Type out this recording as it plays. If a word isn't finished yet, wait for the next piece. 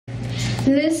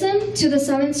Listen to the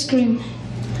silent scream.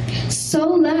 So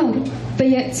loud, but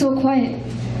yet so quiet.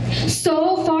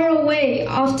 So far away,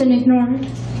 often ignored.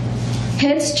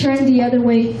 Heads turn the other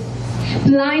way.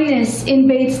 Blindness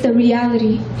invades the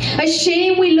reality.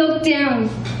 Ashamed we look down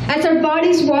as our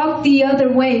bodies walk the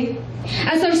other way.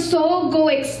 As our soul go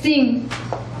extinct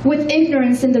with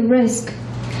ignorance in the risk.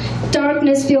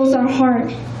 Darkness fills our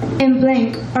heart and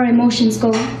blank our emotions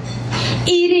go.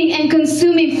 Eating and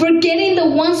consuming, forgetting the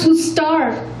ones who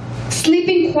starve.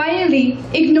 Sleeping quietly,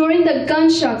 ignoring the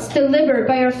gunshots delivered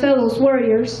by our fellow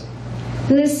warriors.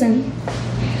 Listen.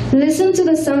 Listen to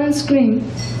the silent scream.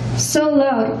 So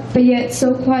loud, but yet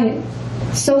so quiet.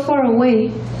 So far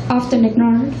away, often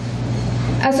ignored.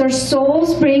 As our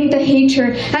souls bring the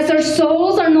hatred, as our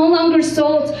souls are no longer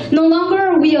souls, no longer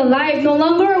are we alive, no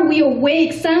longer are we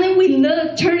awake, silently we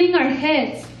look, turning our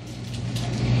heads.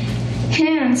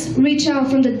 Hands reach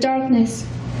out from the darkness,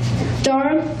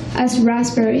 dark as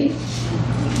raspberry,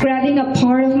 grabbing a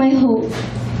part of my hope,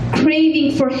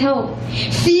 craving for help.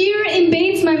 Fear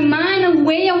invades my mind a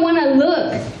way I want to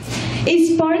look. A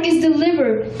spark is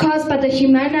delivered, caused by the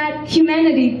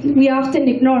humanity we often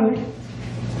ignored.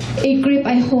 A grip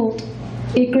I hold,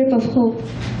 a grip of hope,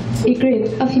 a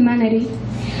grip of humanity.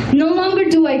 No longer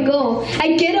do I go.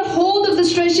 I get a hold of the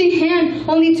stretching hand,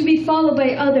 only to be followed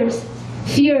by others.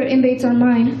 Fear invades our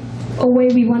mind, a way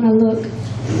we want to look.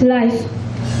 Life,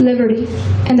 liberty,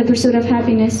 and the pursuit of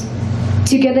happiness.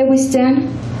 Together we stand,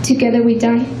 together we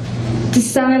die. The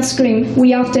silent scream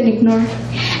we often ignore.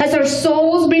 As our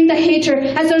souls bring the hatred,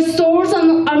 as our souls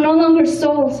are no longer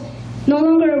souls, no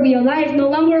longer are we alive, no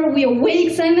longer are we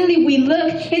awake, silently we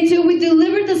look until we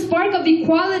deliver the spark of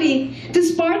equality, the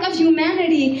spark of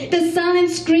humanity, the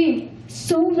silent scream,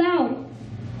 so loud.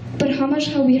 But how much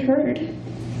have we heard?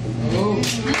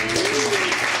 Oh.